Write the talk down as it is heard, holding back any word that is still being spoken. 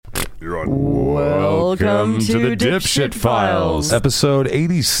You're on. Welcome to the DIPSH Files. Episode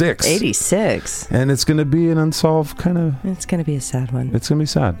 86. 86. And it's going to be an unsolved kind of... It's going to be a sad one. It's going to be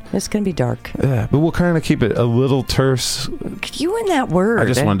sad. It's going to be dark. Yeah, but we'll kind of keep it a little terse. You and that word. I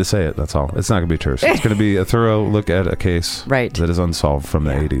just wanted to say it, that's all. It's not going to be terse. It's going to be a thorough look at a case that is unsolved from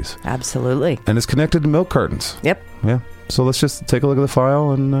the 80s. Absolutely. And it's connected to milk cartons. Yep. Yeah. So let's just take a look at the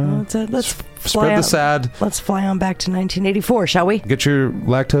file and let's spread the sad. Let's fly on back to 1984, shall we? Get your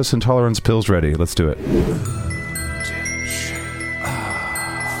lactose intolerance pills ready. Let's do it.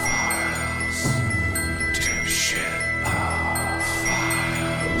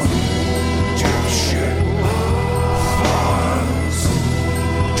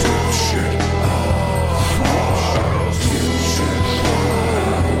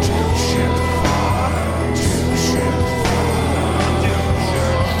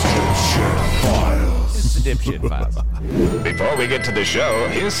 Before we get to the show,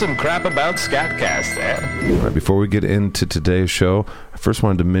 here's some crap about SKATCAST. All right, before we get into today's show, I first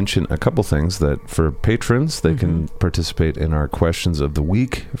wanted to mention a couple things that for patrons, they can participate in our questions of the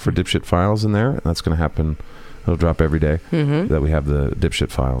week for DIPSH Files in there. And that's going to happen. It'll drop every day that we have the DIPSH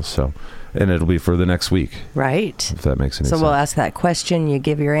Files. So, and it'll be for the next week. Right. If that makes any sense. So we'll ask that question. You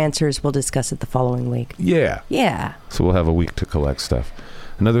give your answers. We'll discuss it the following week. Yeah. Yeah. So we'll have a week to collect stuff.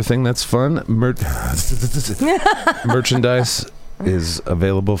 Another thing that's fun, merchandise is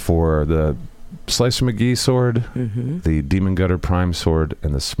available for the Slicer McGee sword, the Demon Gutter Prime sword,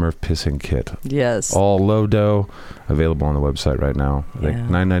 and the Smurf Pissing Kit. Yes. All low dough, available on the website right now. I think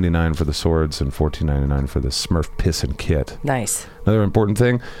 $9.99 for the swords and $14.99 for the Smurf Pissing Kit. Nice. Another important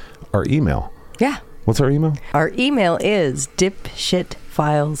thing, our email. Yeah. What's our email? Our email is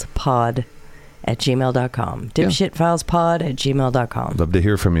dipshitfilespod@gmail.com. dipshitfilespod@gmail.com. Love to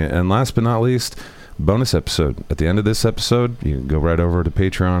hear from you. And last but not least, bonus episode. At the end of this episode, you can go right over to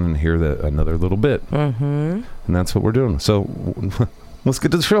Patreon and hear another little bit. And that's what we're doing. So let's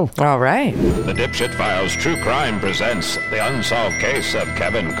get to the show. All right. The DIPSH Files True Crime presents the unsolved case of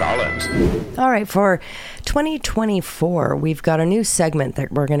Kevin Collins. All right. For 2024, we've got a new segment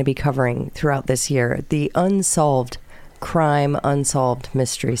that we're going to be covering throughout this year. The Unsolved Crime Unsolved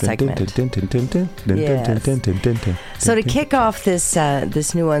Mystery segment. So to kick off this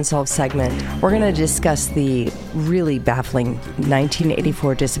this new Unsolved segment, we're going to discuss the really baffling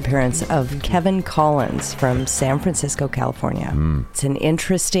 1984 disappearance of Kevin Collins from San Francisco, California. It's an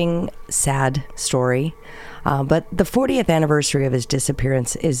interesting, sad story, but the 40th anniversary of his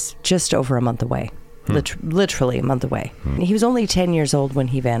disappearance is just over a month away. Literally a month away. He was only 10 years old when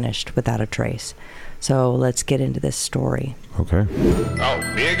he vanished without a trace. So let's get into this story. Okay.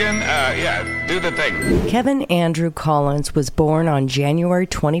 Oh, me again? Yeah, do the thing. Kevin Andrew Collins was born on January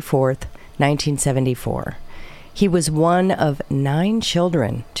 24th, 1974. He was one of 9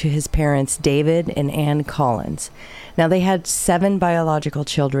 children to his parents, David and Ann Collins. Now, they had 7 biological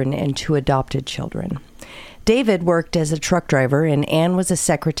children and 2 adopted children. David worked as a truck driver and Ann was a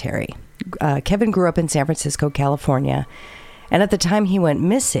secretary. Kevin grew up in San Francisco, California, and at the time he went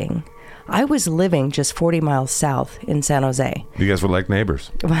missing, I was living just 40 miles south in San Jose. You guys were like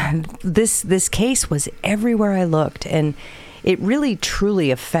neighbors. This case was everywhere I looked, and it really, truly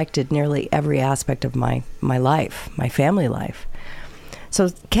affected nearly every aspect of my life, my family life. So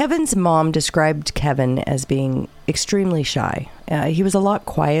Kevin's mom described Kevin as being extremely shy. He was a lot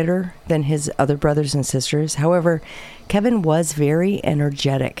quieter than his other brothers and sisters. However, Kevin was very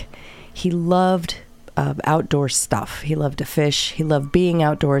energetic. He loved outdoor stuff. He loved to fish. He loved being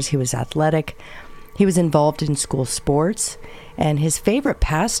outdoors. He was athletic. He was involved in school sports, and his favorite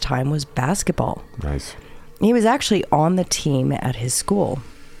pastime was basketball. Nice. He was actually on the team at his school.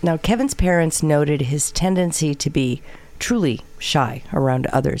 Now, Kevin's parents noted his tendency to be truly shy around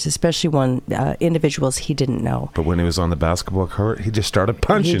others, especially when individuals he didn't know. But when he was on the basketball court, he just started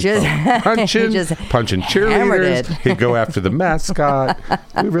punching. Punching hammered cheerleaders. it. He'd go after the mascot.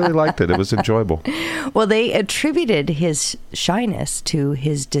 We really liked it. It was enjoyable. Well, they attributed his shyness to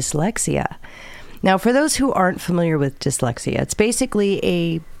his dyslexia. Now, for those who aren't familiar with dyslexia, it's basically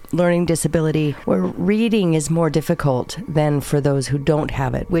a learning disability where reading is more difficult than for those who don't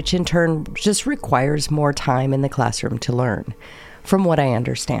have it, which in turn just requires more time in the classroom to learn, from what I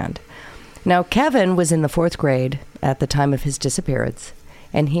understand. Now, Kevin was in the 4th grade at the time of his disappearance,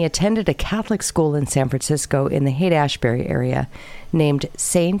 and he attended a Catholic school in San Francisco in the Haight-Ashbury area named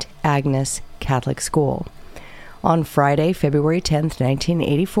St. Agnes Catholic School. On Friday, February 10th,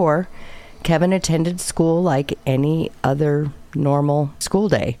 1984, Kevin attended school like any other normal school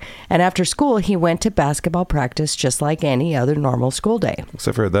day. And after school, he went to basketball practice just like any other normal school day.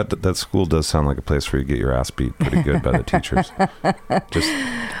 Except for that school does sound like a place where you get your ass beat pretty good by the teachers. Just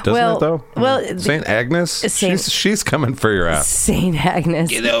doesn't it though? Well, St. Agnes, she's coming for your ass. St. Agnes.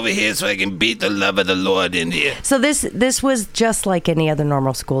 Get over here so I can beat the love of the Lord in here. So this was just like any other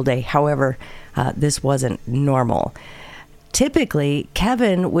normal school day. However, this wasn't normal. Typically,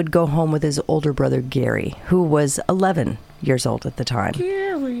 Kevin would go home with his older brother, Gary, who was 11 years old at the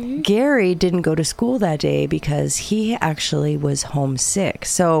time. Gary didn't go to school that day because he actually was homesick.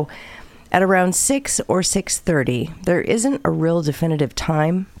 So at around 6 or 6:30, there isn't a real definitive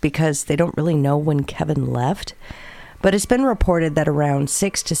time because they don't really know when Kevin left. But it's been reported that around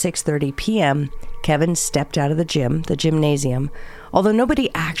 6 to 6:30 p.m., Kevin stepped out of the gymnasium, although nobody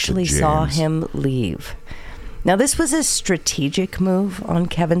actually saw him leave. Now, this was a strategic move on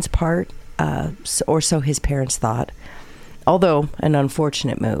Kevin's part, or so his parents thought, although an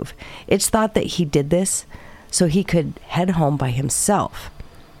unfortunate move. It's thought that he did this so he could head home by himself.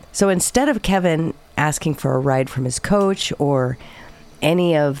 So instead of Kevin asking for a ride from his coach or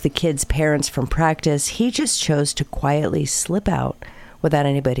any of the kids' parents from practice, he just chose to quietly slip out without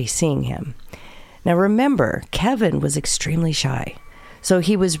anybody seeing him. Now, remember, Kevin was extremely shy. So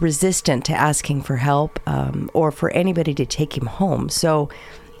he was resistant to asking for help or for anybody to take him home. So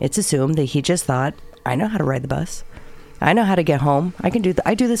it's assumed that he just thought, I know how to ride the bus. I know how to get home. I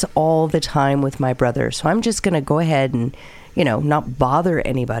do this all the time with my brother. So I'm just going to go ahead and, not bother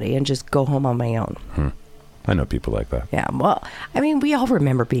anybody and just go home on my own. I know people like that. Yeah. Well, I mean, we all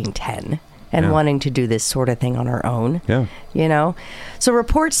remember being 10 and wanting to do this sort of thing on our own. Yeah. So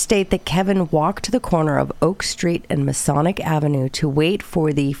reports state that Kevin walked to the corner of Oak Street and Masonic Avenue to wait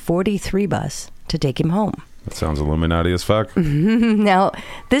for the 43 bus to take him home. That sounds Illuminati as fuck. Now,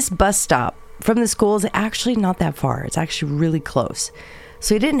 this bus stop from the school is actually not that far. It's actually really close.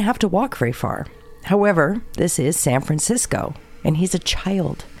 So he didn't have to walk very far. However, this is San Francisco, and he's a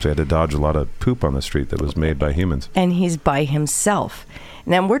child. So he had to dodge a lot of poop on the street that was made by humans. And he's by himself.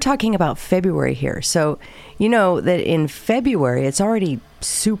 Now, we're talking about February here. So, you know that in February, it's already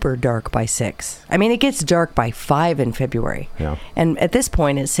super dark by 6. I mean, it gets dark by 5 in February. Yeah. And at this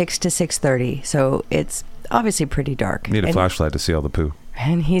point, it's 6 to 6:30. So it's obviously pretty dark. You need a flashlight to see all the poo.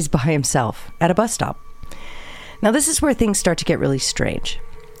 And he's by himself at a bus stop. Now, this is where things start to get really strange.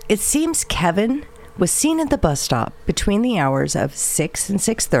 It seems Kevin was seen at the bus stop between the hours of 6 and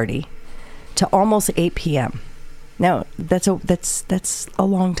 6:30 to almost 8 p.m. Now, that's a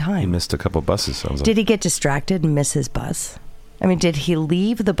long time. He missed a couple buses, sounds like. Did he get distracted and miss his bus? I mean, did he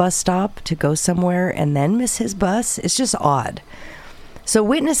leave the bus stop to go somewhere and then miss his bus? It's just odd. So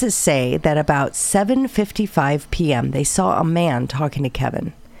witnesses say that about 7:55 p.m., they saw a man talking to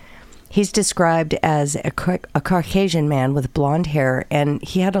Kevin. He's described as a Caucasian man with blonde hair, and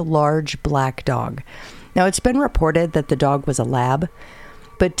he had a large black dog. Now, it's been reported that the dog was a lab,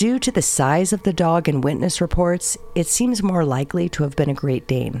 but due to the size of the dog and witness reports, it seems more likely to have been a Great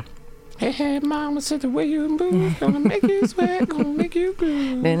Dane. Hey, mama said the way you move, gonna make you sweat, gonna make you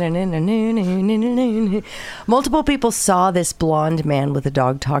groove. Multiple people saw this blonde man with a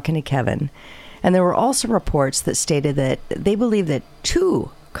dog talking to Kevin, and there were also reports that stated that they believe that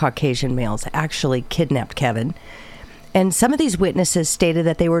 2 Caucasian males actually kidnapped Kevin. And some of these witnesses stated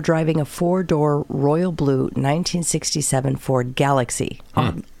that they were driving a 4-door royal blue 1967 Ford Galaxy.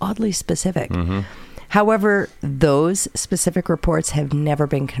 Oddly specific. Mm-hmm. However, those specific reports have never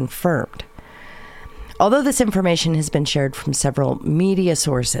been confirmed. Although this information has been shared from several media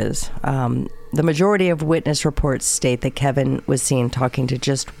sources, the majority of witness reports state that Kevin was seen talking to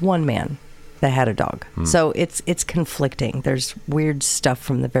just one man that had a dog. So it's conflicting. There's weird stuff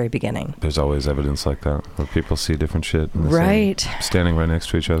from the very beginning. There's always evidence like that where people see different shit. Right. Standing right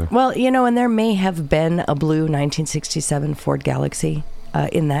next to each other. Well, and there may have been a blue 1967 Ford Galaxy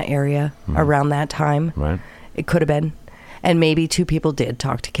in that area around that time. Right. It could have been. And maybe 2 people did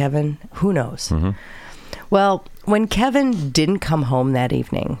talk to Kevin. Who knows? Mm-hmm. Well, when Kevin didn't come home that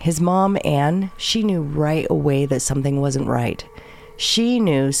evening, his mom, Anne, she knew right away that something wasn't right. She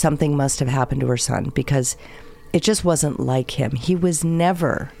knew something must have happened to her son because it just wasn't like him. He was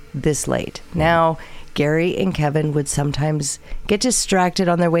never this late. Now, Gary and Kevin would sometimes get distracted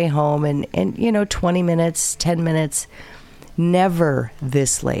on their way home and 20 minutes, 10 minutes, never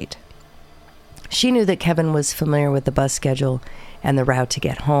this late. She knew that Kevin was familiar with the bus schedule and the route to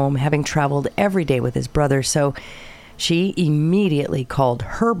get home, having traveled every day with his brother. So she immediately called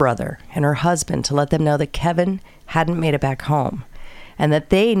her brother and her husband to let them know that Kevin hadn't made it back home and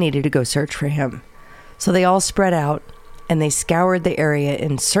that they needed to go search for him. So they all spread out and they scoured the area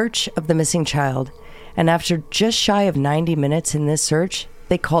in search of the missing child, And after just shy of 90 minutes in this search,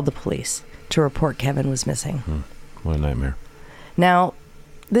 they called the police to report Kevin was missing. What a nightmare. Now,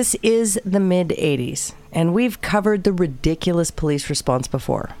 this is the mid-'80s, and we've covered the ridiculous police response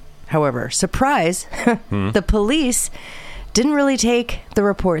before. However, surprise, the police didn't really take the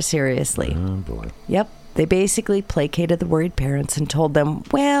report seriously. Oh, boy. Yep. They basically placated the worried parents and told them,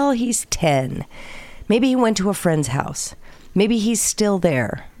 well, he's 10. Maybe he went to a friend's house. Maybe he's still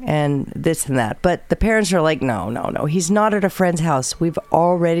there, and this and that. But the parents are like, no. He's not at a friend's house. We've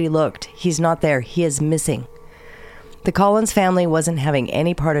already looked. He's not there. He is missing. The Collins family wasn't having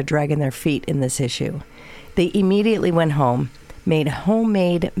any part of dragging their feet in this issue. They immediately went home, made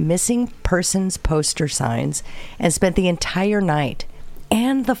homemade missing persons poster signs, and spent the entire night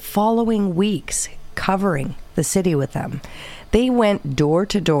and the following weeks covering the city with them. They went door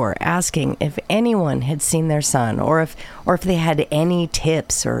to door asking if anyone had seen their son or if they had any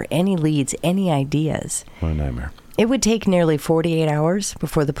tips or any leads, any ideas. What a nightmare. It would take nearly 48 hours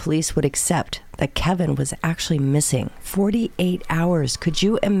before the police would accept that Kevin was actually missing. 48 hours. Could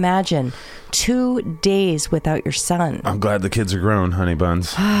you imagine 2 days without your son? I'm glad the kids are grown, honey buns.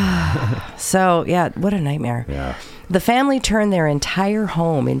 So, yeah, what a nightmare. Yeah. The family turned their entire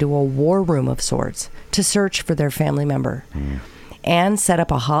home into a war room of sorts to search for their family member and set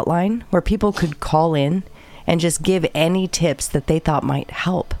up a hotline where people could call in and just give any tips that they thought might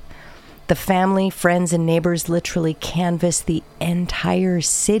help. The family, friends, and neighbors literally canvassed the entire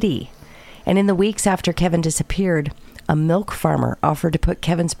city. And in the weeks after Kevin disappeared, a milk farmer offered to put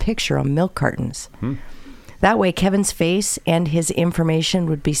Kevin's picture on milk cartons. That way, Kevin's face and his information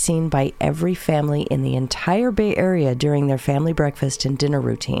would be seen by every family in the entire Bay Area during their family breakfast and dinner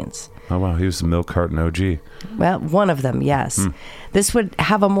routines. Oh, wow. He was the milk carton OG. Well, one of them, yes. This would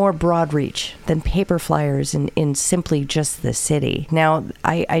have a more broad reach than paper flyers in simply just the city. Now,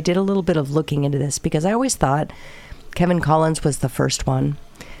 I did a little bit of looking into this because I always thought Kevin Collins was the first one,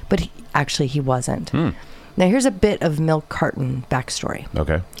 but he wasn't. Now, here's a bit of milk carton backstory.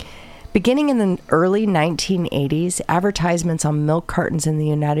 Okay. Beginning in the early 1980s, advertisements on milk cartons in the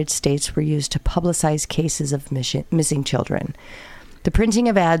United States were used to publicize cases of missing children. The printing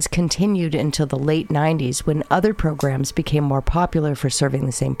of ads continued until the late 90s when other programs became more popular for serving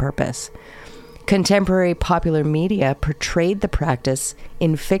the same purpose. Contemporary popular media portrayed the practice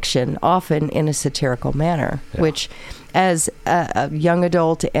in fiction, often in a satirical manner, which, as a young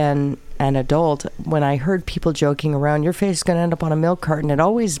adult and an adult, when I heard people joking around, your face is going to end up on a milk carton, it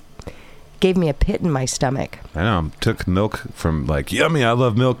always gave me a pit in my stomach. I know. Took milk from like, yummy, I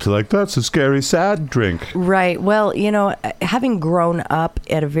love milk, to like, that's a scary, sad drink. Right. Well, having grown up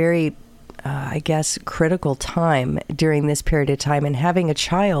at a very, critical time during this period of time and having a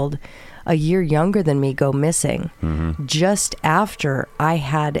child a year younger than me go missing just after I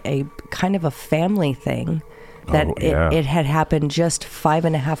had a kind of a family thing that it had happened just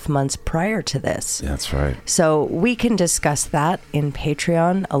 5.5 months prior to this. That's right. So we can discuss that in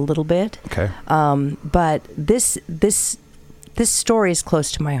Patreon a little bit. Okay. But this story is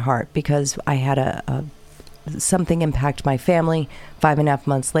close to my heart because I had something impact my family. 5.5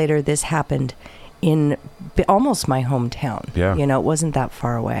 months later, this happened in almost my hometown. Yeah. It wasn't that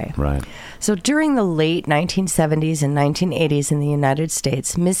far away. Right. So during the late 1970s and 1980s in the United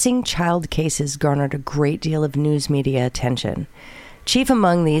States, missing child cases garnered a great deal of news media attention. Chief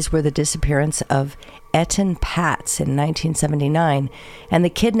among these were the disappearance of Etten Patz in 1979 and the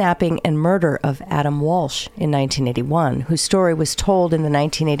kidnapping and murder of Adam Walsh in 1981, whose story was told in the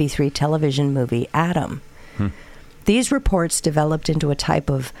 1983 television movie Adam. These reports developed into a type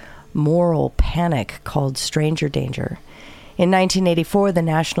of moral panic called stranger danger. In 1984, the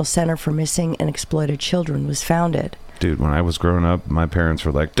National Center for Missing and Exploited Children was founded. Dude, when I was growing up, my parents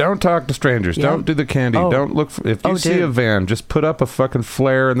were like, don't talk to strangers. Yep. Don't do the candy. Don't look for... If you see a van, just put up a fucking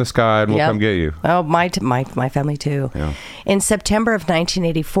flare in the sky and we'll come get you. Oh, my family too. Yeah. In September of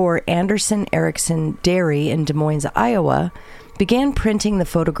 1984, Anderson Erickson Dairy in Des Moines, Iowa, began printing the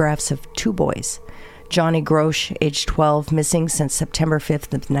photographs of two boys. Johnny Grosh, age 12, missing since September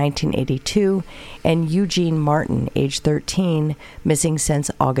 5th of 1982, and Eugene Martin, age 13, missing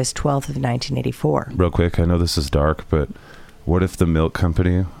since August 12th of 1984. Real quick, I know this is dark, but what if the milk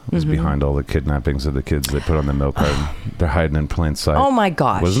company was behind all the kidnappings of the kids they put on the milk carton? They're hiding in plain sight. Oh my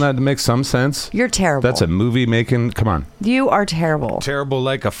gosh. Doesn't that make some sense? You're terrible. That's a movie making... Come on. You are terrible. Terrible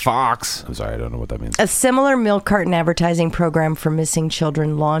like a fox. I'm sorry, I don't know what that means. A similar milk carton advertising program for missing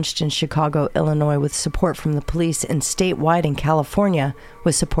children launched in Chicago, Illinois with support from the police and statewide in California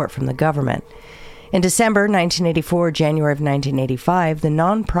with support from the government. In December 1984, January of 1985, the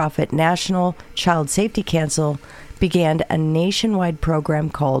nonprofit National Child Safety Council began a nationwide program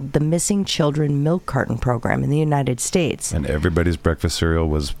called the Missing Children Milk Carton Program in the United States. And everybody's breakfast cereal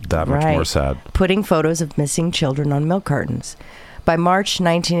was that much more sad. Putting photos of missing children on milk cartons. By March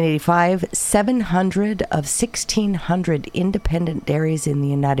 1985, 700 of 1,600 independent dairies in the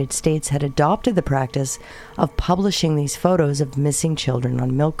United States had adopted the practice of publishing these photos of missing children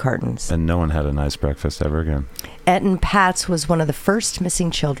on milk cartons. And no one had a nice breakfast ever again. Etten Patz was one of the first missing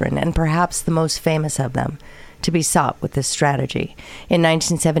children, and perhaps the most famous of them, to be sought with this strategy. In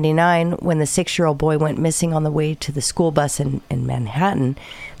 1979, when the 6-year-old boy went missing on the way to the school bus in Manhattan,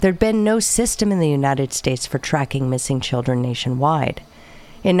 there'd been no system in the United States for tracking missing children nationwide.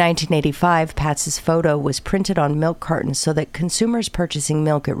 In 1985, Patz's photo was printed on milk cartons so that consumers purchasing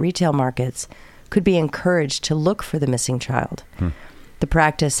milk at retail markets could be encouraged to look for the missing child. The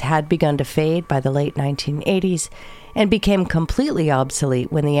practice had begun to fade by the late 1980s and became completely obsolete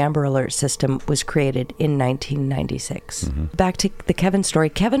when the Amber Alert system was created in 1996. Back to the Kevin story.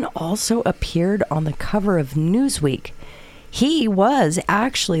 Kevin also appeared on the cover of Newsweek. He was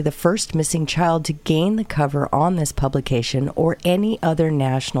actually the first missing child to gain the cover on this publication or any other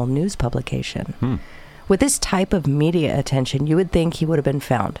national news publication. With this type of media attention, you would think he would have been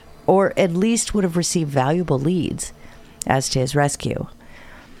found, or at least would have received valuable leads as to his rescue.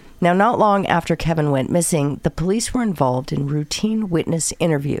 Now, not long after Kevin went missing, the police were involved in routine witness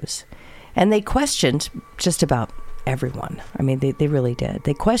interviews, and they questioned just about everyone. I mean, they really did.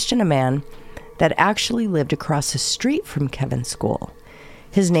 They questioned a man that actually lived across the street from Kevin's school.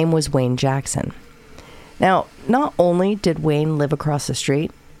 His name was Wayne Jackson. Now, not only did Wayne live across the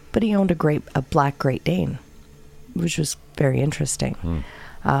street, but he owned a black Great Dane, which was very interesting.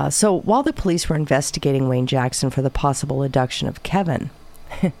 So while the police were investigating Wayne Jackson for the possible abduction of Kevin,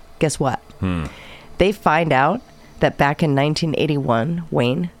 guess what? They find out that back in 1981,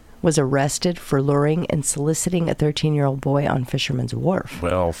 Wayne was arrested for luring and soliciting a 13-year-old boy on Fisherman's Wharf.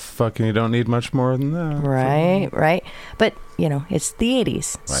 Well, fucking, you don't need much more than that. Right. But, it's the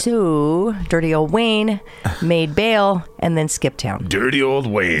 80s. Right. So, dirty old Wayne made bail and then skipped town. Dirty old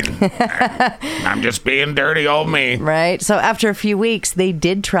Wayne. I'm just being dirty old me. Right. So, after a few weeks, they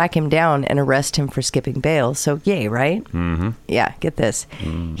did track him down and arrest him for skipping bail. So, yay, right? Yeah, get this.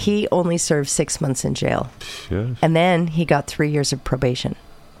 He only served 6 months in jail. Yes. And then he got 3 years of probation.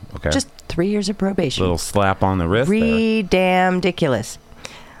 Okay. Just 3 years of probation. Little slap on the wrist Damn ridiculous.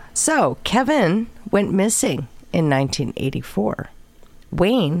 So, Kevin went missing in 1984.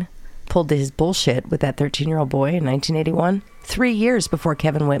 Wayne pulled his bullshit with that 13-year-old boy in 1981, 3 years before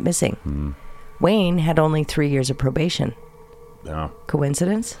Kevin went missing. Wayne had only 3 years of probation.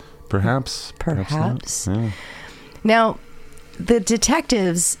 Coincidence? Perhaps. Perhaps. Yeah. Now, the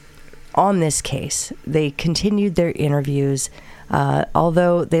detectives on this case, they continued their interviews.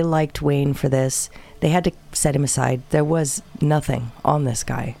 Although they liked Wayne for this, they had to set him aside. There was nothing on this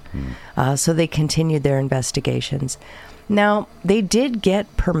guy. So they continued their investigations. Now, they did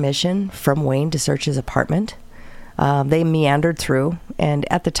get permission from Wayne to search his apartment. They meandered through, and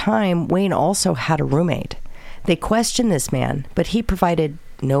at the time, Wayne also had a roommate. They questioned this man, but he provided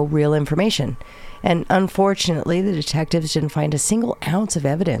no real information. And unfortunately, the detectives didn't find a single ounce of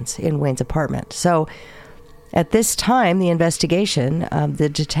evidence in Wayne's apartment. So at this time, the investigation, the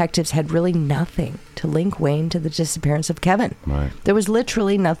detectives had really nothing to link Wayne to the disappearance of Kevin. Right. There was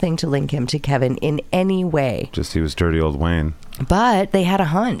literally nothing to link him to Kevin in any way. Just he was dirty old Wayne. But they had a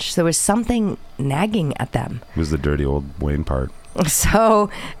hunch. There was something nagging at them. It was the dirty old Wayne part. So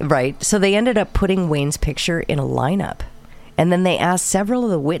they ended up putting Wayne's picture in a lineup. And then they asked several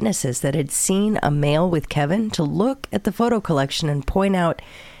of the witnesses that had seen a male with Kevin to look at the photo collection and point out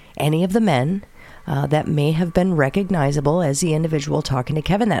any of the men that may have been recognizable as the individual talking to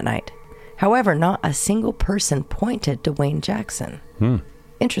Kevin that night. However, not a single person pointed to Wayne Jackson.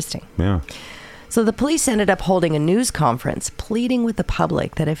 Interesting. Yeah. So the police ended up holding a news conference, pleading with the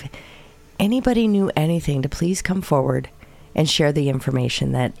public that if anybody knew anything to please come forward and share the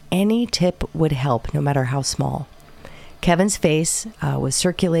information, that any tip would help, no matter how small. Kevin's face was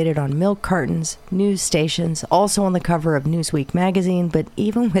circulated on milk cartons, news stations, also on the cover of Newsweek magazine. But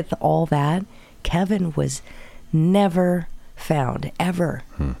even with all that, Kevin was never found, ever.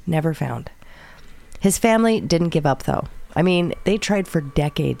 Never found. His family didn't give up, though. I mean, they tried for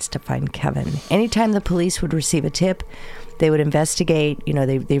decades to find Kevin. Anytime the police would receive a tip, they would investigate.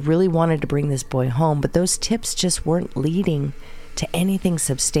 They really wanted to bring this boy home, but those tips just weren't leading to anything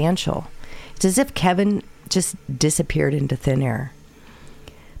substantial. It's as if Kevin just disappeared into thin air.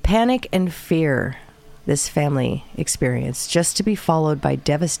 Panic and fear this family experienced, just to be followed by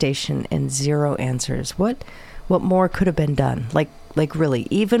devastation and zero answers. What more could have been done? Like really,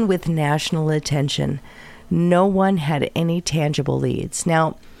 even with national attention, no one had any tangible leads.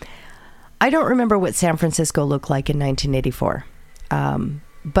 Now, I don't remember what San Francisco looked like in 1984,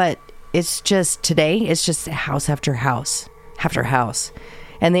 but it's just today, it's just house after house after house.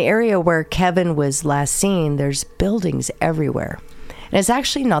 And the area where Kevin was last seen, there's buildings everywhere. And it's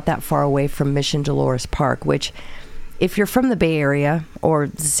actually not that far away from Mission Dolores Park, which, if you're from the Bay Area or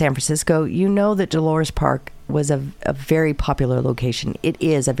San Francisco, you know that Dolores Park was a very popular location. It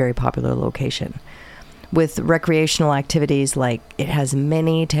is a very popular location with recreational activities like it has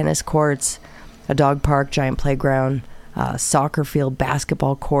many tennis courts, a dog park, giant playground, soccer field,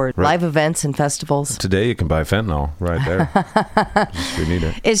 basketball court, right. Live events and festivals. Today you can buy fentanyl right there. We need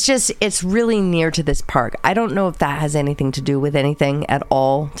it. It's really near to this park. I don't know if that has anything to do with anything at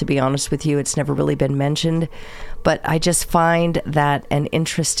all, to be honest with you. It's never really been mentioned. But I just find that an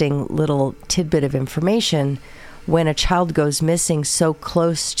interesting little tidbit of information when a child goes missing so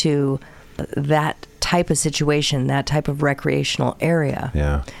close to that type of situation, that type of recreational area.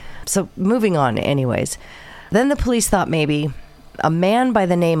 Yeah. So moving on anyways. Then the police thought maybe a man by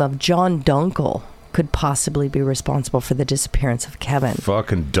the name of John Dunkel could possibly be responsible for the disappearance of Kevin.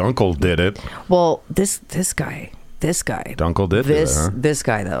 Fucking Dunkel did it. Well, this guy. Dunkel did it, huh? This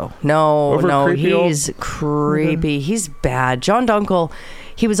guy, though. No, he's creepy. Okay. He's bad. John Dunkel,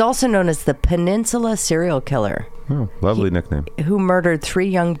 he was also known as the Peninsula Serial Killer. Oh, lovely nickname. Who murdered 3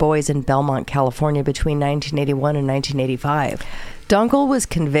 young boys in Belmont, California between 1981 and 1985. Dunkel was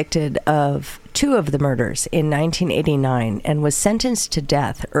convicted of 2 of the murders in 1989 and was sentenced to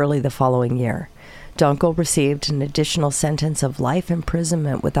death early the following year. Dunkel received an additional sentence of life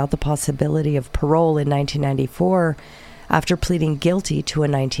imprisonment without the possibility of parole in 1994 after pleading guilty to a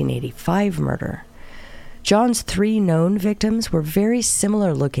 1985 murder. John's 3 known victims were very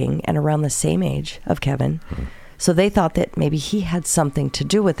similar looking and around the same age of Kevin. So they thought that maybe he had something to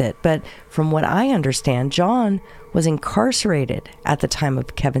do with it. But from what I understand, John was incarcerated at the time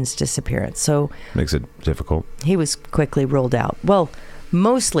of Kevin's disappearance. So makes it difficult. He was quickly ruled out. Well,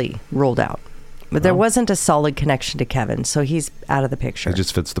 mostly ruled out. But there wasn't a solid connection to Kevin, so he's out of the picture. It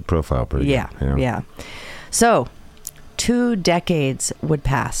just fits the profile pretty good. Yeah. So 2 decades would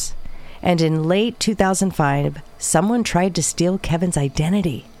pass. And in late 2005, someone tried to steal Kevin's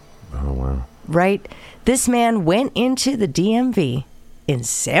identity. Oh, wow. Right? This man went into the DMV in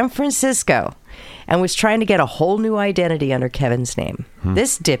San Francisco and was trying to get a whole new identity under Kevin's name.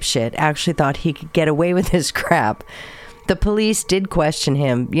 This dipshit actually thought he could get away with his crap. The police did question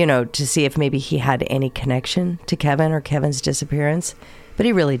him, to see if maybe he had any connection to Kevin or Kevin's disappearance, but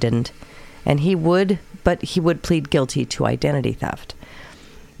he really didn't. And he would plead guilty to identity theft.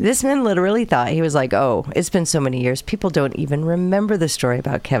 This man literally thought, he was like, oh, it's been so many years. People don't even remember the story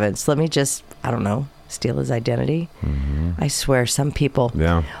about Kevin. So let me just, steal his identity. Mm-hmm. I swear, some people.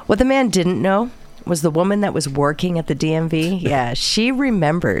 Yeah. What the man didn't know was the woman that was working at the DMV. Yeah, she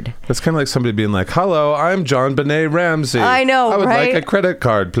remembered. That's kind of like somebody being like, hello, I'm John Benet Ramsey. I know, I would right? like a credit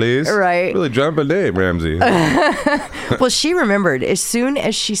card, please. Right. Really, John Benet Ramsey. Well, she remembered. As soon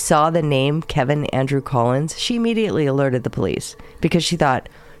as she saw the name Kevin Andrew Collins, she immediately alerted the police because she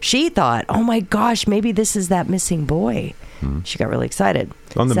thought, oh my gosh, maybe this is that missing boy. She got really excited.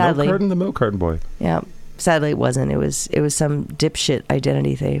 On the milk carton boy. Yeah. Sadly, it wasn't. It was some dipshit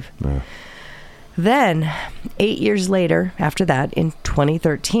identity thief. Yeah. Then, 8 years later, after that, in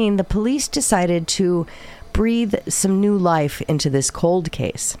 2013, the police decided to breathe some new life into this cold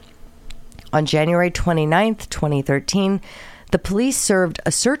case. On January 29th, 2013, the police served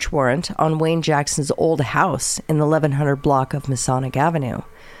a search warrant on Wayne Jackson's old house in the 1100 block of Masonic Avenue.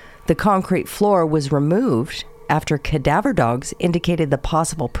 The concrete floor was removed after cadaver dogs indicated the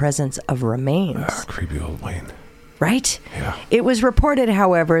possible presence of remains. Creepy old Wayne. Right? Yeah. It was reported,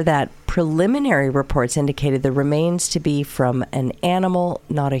 however, that preliminary reports indicated the remains to be from an animal,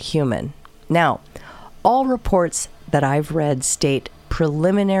 not a human. Now, all reports that I've read state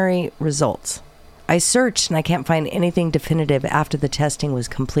preliminary results. I searched and I can't find anything definitive after the testing was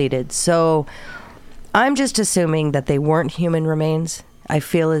completed. So I'm just assuming that they weren't human remains. I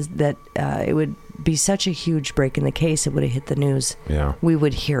feel is that it would be such a huge break in the case. It would have hit the news. Yeah. We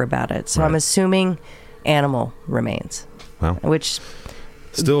would hear about it. So Right. I'm assuming animal remains. Well, which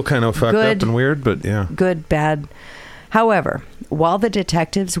still kind of fucked up and weird, but yeah. Good, bad. However, while the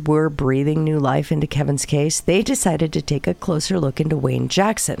detectives were breathing new life into Kevin's case, they decided to take a closer look into Wayne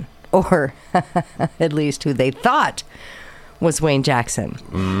Jackson, or at least who they thought was Wayne Jackson.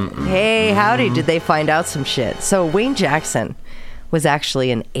 Hey, howdy, did they find out some shit? So Wayne Jackson was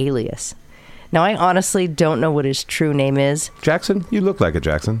actually an alias. Now, I honestly don't know what his true name is. Jackson? You look like a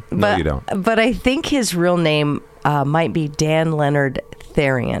Jackson. No, you don't. But I think his real name might be Dan Leonard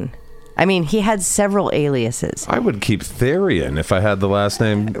Therian. I mean, he had several aliases. I would keep Therian if I had the last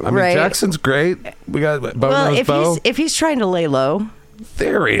name. I mean, Right. Jackson's great. We got Bo Well, Knows Bo. if he's trying to lay low.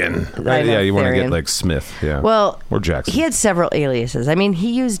 Therian. Right? know, Yeah, you want to Therian. get like Smith. Yeah. Well, or Jackson. he had several aliases. I mean,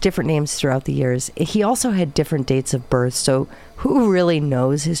 he used different names throughout the years. He also had different dates of birth. So who really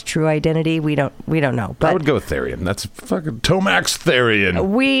knows his true identity? We don't know. But I would go with Therian. That's fucking Tomax Therian.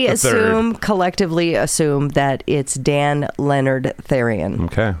 we the third. collectively assume that it's Dan Leonard Therian.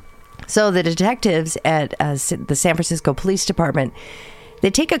 Okay. So the detectives at the San Francisco Police Department, they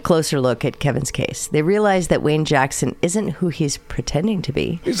take a closer look at Kevin's case. They realize that Wayne Jackson isn't who he's pretending to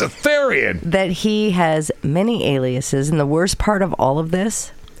be. He's a Therian. That he has many aliases. And the worst part of all of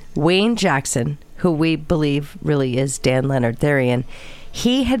this, Wayne Jackson, who we believe really is Dan Leonard Therian,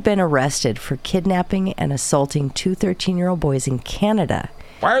 he had been arrested for kidnapping and assaulting two 13-year-old boys in Canada.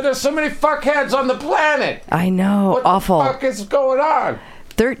 Why are there so many fuckheads on the planet? I know, What awful. the fuck is going on?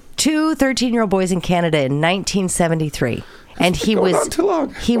 Two 13-year-old boys in Canada in 1973. And he going was on too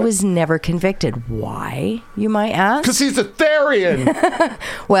long. he was never convicted. Why, you might ask? Because he's a Therian.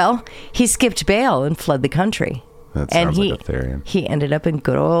 Well, he skipped bail and fled the country. That And sounds like a Therian. he ended up in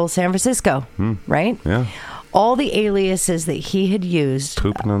good old San Francisco, right? Yeah. All the aliases that he had used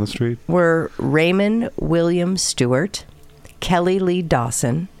Pooping on the street. were Raymond William Stewart, Kelly Lee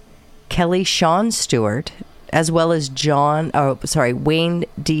Dawson, Kelly Sean Stewart, as well as Wayne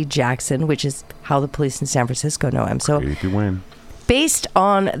D. Jackson, which is how the police in San Francisco know him. So Creepy Wayne. based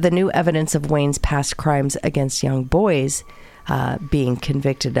on the new evidence of Wayne's past crimes against young boys, being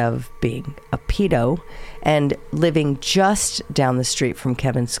convicted of being a pedo and living just down the street from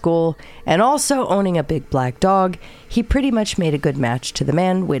Kevin's school and also owning a big black dog, he pretty much made a good match to the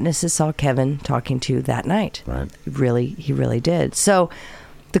man witnesses saw Kevin talking to that night. Right. He really did. So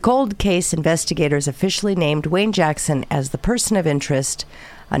the cold case investigators officially named Wayne Jackson as the person of interest,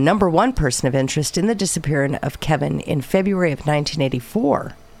 a number one person of interest in the disappearance of Kevin in February of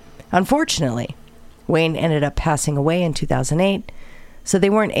 1984. Unfortunately, Wayne ended up passing away in 2008, so they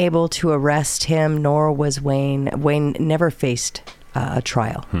weren't able to arrest him, nor was Wayne. Wayne never faced a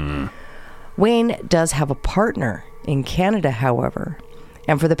trial. Wayne does have a partner in Canada, however,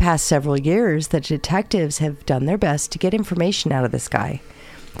 and for the past several years, the detectives have done their best to get information out of this guy.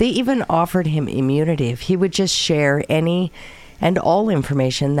 They even offered him immunity if he would just share any and all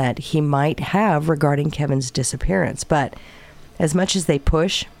information that he might have regarding Kevin's disappearance. But as much as they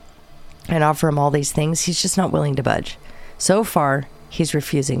push and offer him all these things, he's just not willing to budge. So far, he's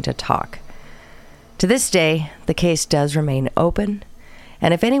refusing to talk. To this day, the case does remain open,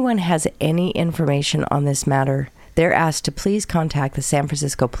 and if anyone has any information on this matter, they're asked to please contact the San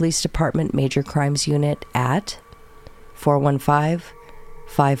Francisco Police Department Major Crimes Unit at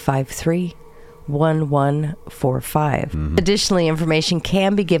 415-553-1145. Additionally, information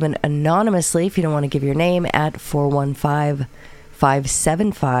can be given anonymously if you don't want to give your name at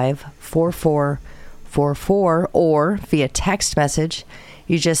 415-575-4444 or via text message.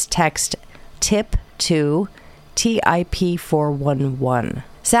 You just text TIP to TIP411.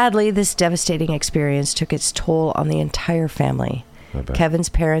 Sadly, this devastating experience took its toll on the entire family. Kevin's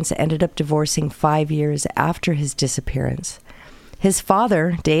parents ended up divorcing 5 years after his disappearance. His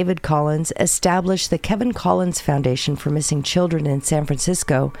father, David Collins, established the Kevin Collins Foundation for Missing Children in San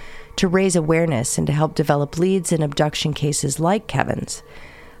Francisco to raise awareness and to help develop leads in abduction cases like Kevin's.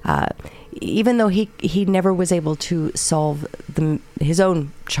 Even though he never was able to solve his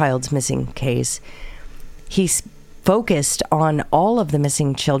own child's missing case, he focused on all of the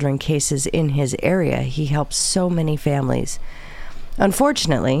missing children cases in his area. He helped so many families.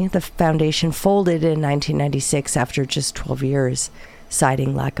 Unfortunately, the foundation folded in 1996 after just 12 years,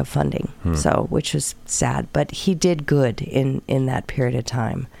 citing lack of funding. Which was sad, but he did good in that period of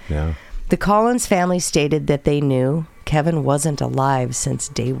time. Yeah. The Collins family stated that they knew Kevin wasn't alive since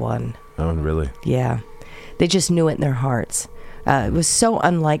day one. Oh, really? Yeah. They just knew it in their hearts. It was so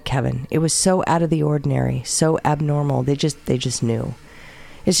unlike Kevin. It was so out of the ordinary, so abnormal. They just knew.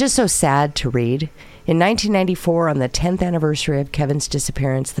 It's just so sad to read. In 1994, on the 10th anniversary of Kevin's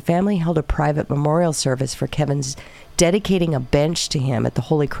disappearance, the family held a private memorial service for Kevin's, dedicating a bench to him at the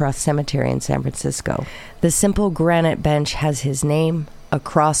Holy Cross Cemetery in San Francisco. The simple granite bench has his name, a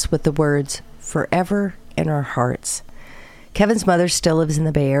cross with the words, "Forever in our hearts." Kevin's mother still lives in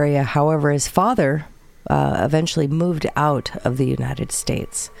the Bay Area. However, his father eventually moved out of the United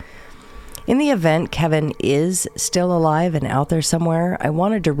States. In the event Kevin is still alive and out there somewhere, I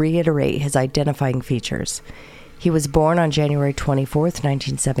wanted to reiterate his identifying features. He was born on January 24th,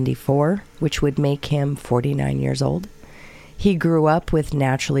 1974, which would make him 49 years old. He grew up with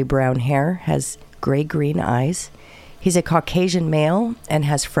naturally brown hair, has gray-green eyes. He's a Caucasian male and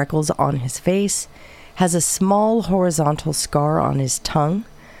has freckles on his face, has a small horizontal scar on his tongue.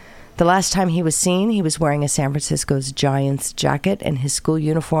 The last time he was seen, he was wearing a San Francisco's Giants jacket and his school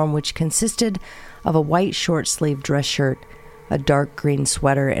uniform, which consisted of a white short-sleeved dress shirt, a dark green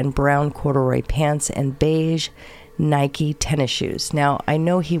sweater, and brown corduroy pants and beige Nike tennis shoes. Now, I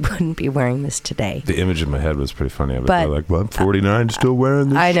know he wouldn't be wearing this today. The image in my head was pretty funny. But, like, well, I'm 49, still wearing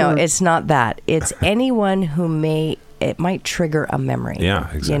this I know, shirt. it's not that. It's anyone who it might trigger a memory. Yeah,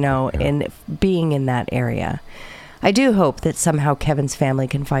 exactly. You know, in being in that area. I do hope that somehow Kevin's family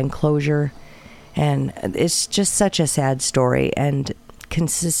can find closure. And it's just such a sad story and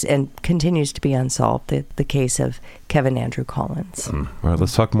continues to be unsolved, the case of Kevin Andrew Collins. All right,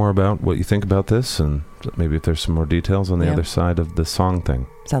 let's talk more about what you think about this and maybe if there's some more details on the other side of the song thing.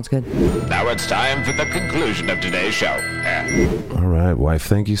 Sounds good. Now it's time for the conclusion of today's show. All right, wife,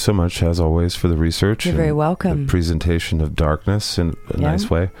 thank you so much, as always, for the research. You're very welcome. The presentation of darkness in a nice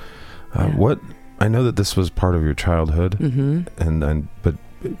way. I know that this was part of your childhood, but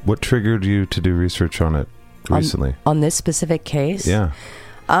what triggered you to do research on it recently? On this specific case? Yeah.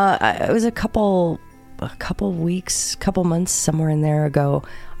 It was a couple weeks, couple months, somewhere in there ago.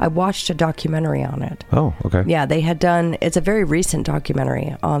 I watched a documentary on it. Oh, okay. Yeah, they had done, it's a very recent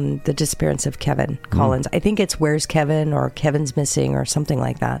documentary on the disappearance of Kevin Collins. I think it's Where's Kevin or Kevin's Missing or something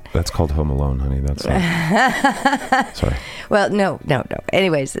like that. That's called Home Alone, honey. That's not... Sorry. Well, no.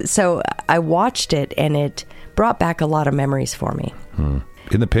 Anyways, so I watched it and it brought back a lot of memories for me.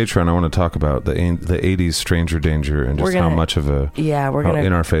 In the Patreon, I want to talk about the 80s Stranger Danger and just how much of a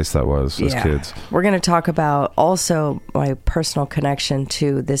in our face that was as kids. We're going to talk about also my personal connection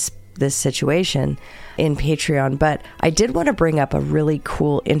to this situation in Patreon, but I did want to bring up a really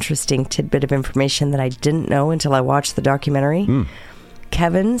cool, interesting tidbit of information that I didn't know until I watched the documentary.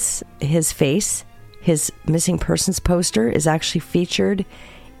 His face, his missing persons poster is actually featured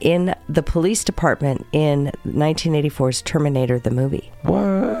in the police department in 1984's Terminator, the movie.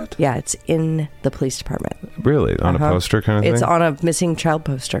 What? Yeah, it's in the police department. Really? On a poster kind of thing? It's on a missing child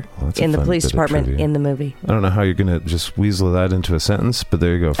poster in the police department in the movie. I don't know how you're going to just weasel that into a sentence, but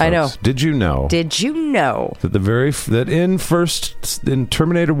there you go, folks. I know. Did you know that in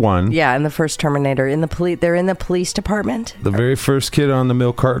Terminator 1... Yeah, in the first Terminator, they're in the police department. The very first kid on the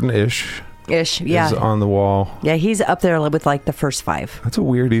milk carton-ish... yeah. is on the wall. Yeah, he's up there with like the first 5. That's a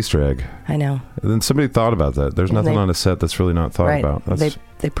weird Easter egg. I know. And then somebody thought about that. There's nothing on a set that's really not thought about.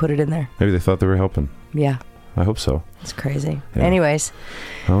 They put it in there. Maybe they thought they were helping. Yeah. I hope so. It's crazy. Yeah. Anyways.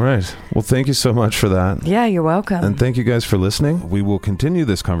 All right. Well, thank you so much for that. Yeah, you're welcome. And thank you guys for listening. We will continue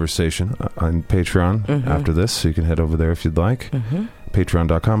this conversation on Patreon after this, so you can head over there if you'd like.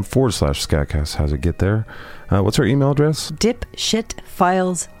 Patreon.com/SKATCAST. How's it get there? What's our email address?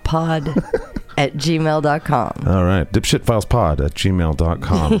 dipshitfilespod@gmail.com. All right.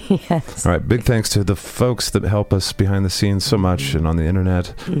 dipshitfilespod@gmail.com. Yes. All right. Big thanks to the folks that help us behind the scenes so much and on the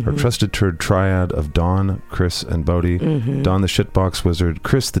internet. Our trusted turd triad of Dawn, Chris, and Bodhi. Dawn, the shitbox wizard.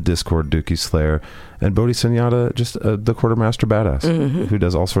 Chris, the Discord Dookie Slayer. And Bodhi Senyata, just the quartermaster badass, who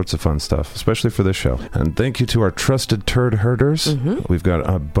does all sorts of fun stuff, especially for this show. And thank you to our trusted turd herders. We've got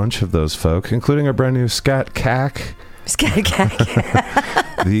a bunch of those folk, including our brand new SKATCAST.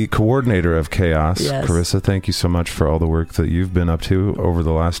 The coordinator of chaos. Yes. Carissa, thank you so much for all the work that you've been up to over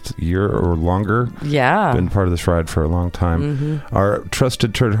the last year or longer. Yeah. Been part of this ride for a long time. Our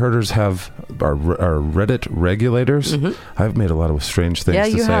trusted turd herders have our Reddit regulators. I've made a lot of strange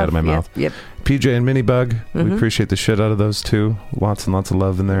things to say out of my mouth. Yep. PJ and Minibug, we appreciate the shit out of those two. Lots and lots of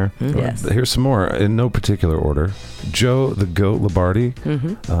love in there. Yes. Here's some more in no particular order. Joe the Goat Labardi,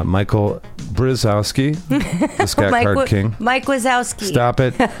 Michael Brzezowski, the Scat Card King. Mike Wazowski. Stop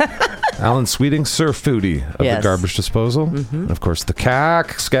it. Alan Sweeting, Sir Foodie of the Garbage Disposal. And of course, the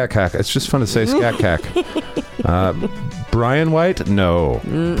Scat Cack. It's just fun to say Scat Cack. Brian White? No.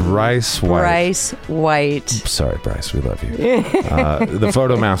 Bryce White. Bryce White. Sorry, Bryce. We love you. The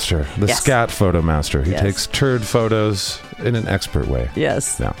Photo Master. The Scat Photo Master. He takes turd photos in an expert way.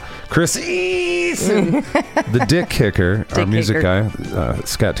 Yes. Now, Chris Eason, the Dick Kicker, our music guy.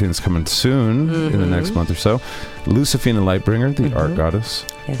 Scat Tunes coming soon in the next month or so. Lucifina Lightbringer, the art goddess.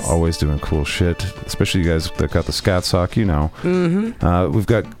 Yes. Always doing cool shit, especially you guys that got the Scat Sock, you know. We've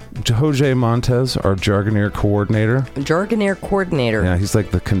got Jose Montez, our Jargoneer coordinator. Yeah, he's like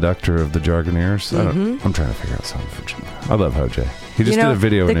the conductor of the Jargoneers. I'm trying to figure out something for Jim. I love Jose. He just did a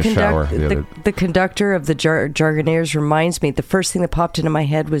video in his shower. The conductor of the Jargoneers reminds me, the first thing that popped into my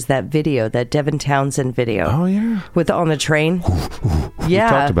head was that video, that Devin Townsend video. Oh, yeah. On the train. We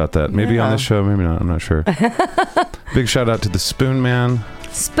talked about that. Maybe on this show, maybe not. I'm not sure. Big shout out to the Spoon Man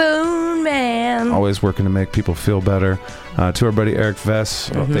Spoon Man. Always working to make people feel better. To our buddy Eric Vess,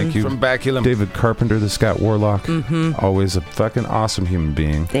 thank you. From Baculum. David Carpenter, the Scat Warlock. Always a fucking awesome human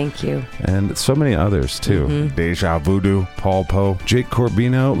being. Thank you. And so many others, too. Deja Voodoo. Paul Poe. Jake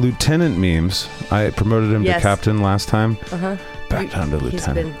Corbino. Lieutenant Memes. I promoted him to captain last time. Back down to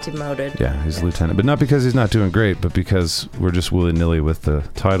lieutenant. He's been demoted. Yeah, he's lieutenant. But not because he's not doing great, but because we're just willy-nilly with the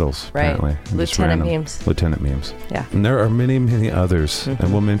titles, Right. apparently. Lieutenant Memes. Lieutenant Memes. Yeah. And there are many, many others.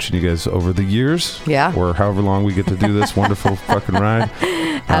 And we'll mention you guys over the years. Yeah. Or however long we get to do this wonderful fucking ride.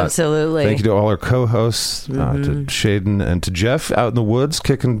 Absolutely. Thank you to all our co-hosts, to Shaden and to Jeff out in the woods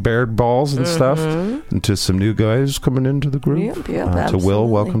kicking bear balls and stuff. And to some new guys coming into the group. Yep, to Will,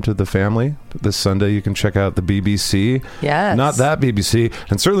 welcome to the family. This Sunday you can check out the BBC. Yes. Not that BBC,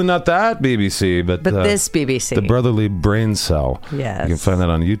 and certainly not that BBC, but this BBC. The Brotherly Brain Cell. Yes. You can find that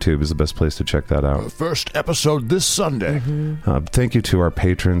on YouTube is the best place to check that out. First episode this Sunday. Thank you to our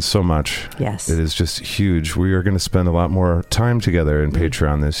patrons so much. Yes. It is just huge. We are going to spend a lot more time together in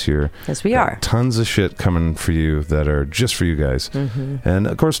Patreon this year. Yes, we are. Tons of shit coming for you that are just for you guys. And,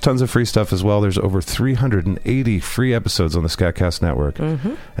 of course, tons of free stuff as well. There's over 380 free episodes on the SKATCAST network.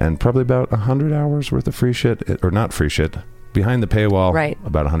 And probably about 100 hours worth of free shit, or not free shit, behind the paywall, right.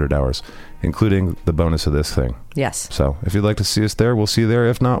 About 100 hours, including the bonus of this thing. Yes. So if you'd like to see us there, we'll see you there.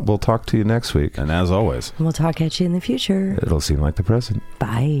 If not, we'll talk to you next week. And as always, we'll talk at you in the future. It'll seem like the present.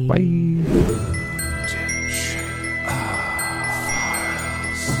 Bye. Bye.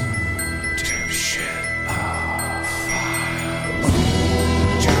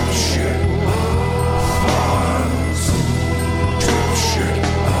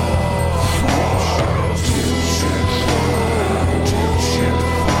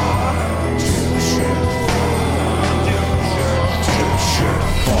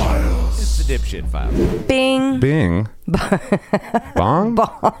 Dipshit Files. Bing. Bing. Bong?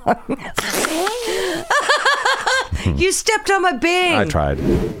 Bong. You stepped on my bing. I tried.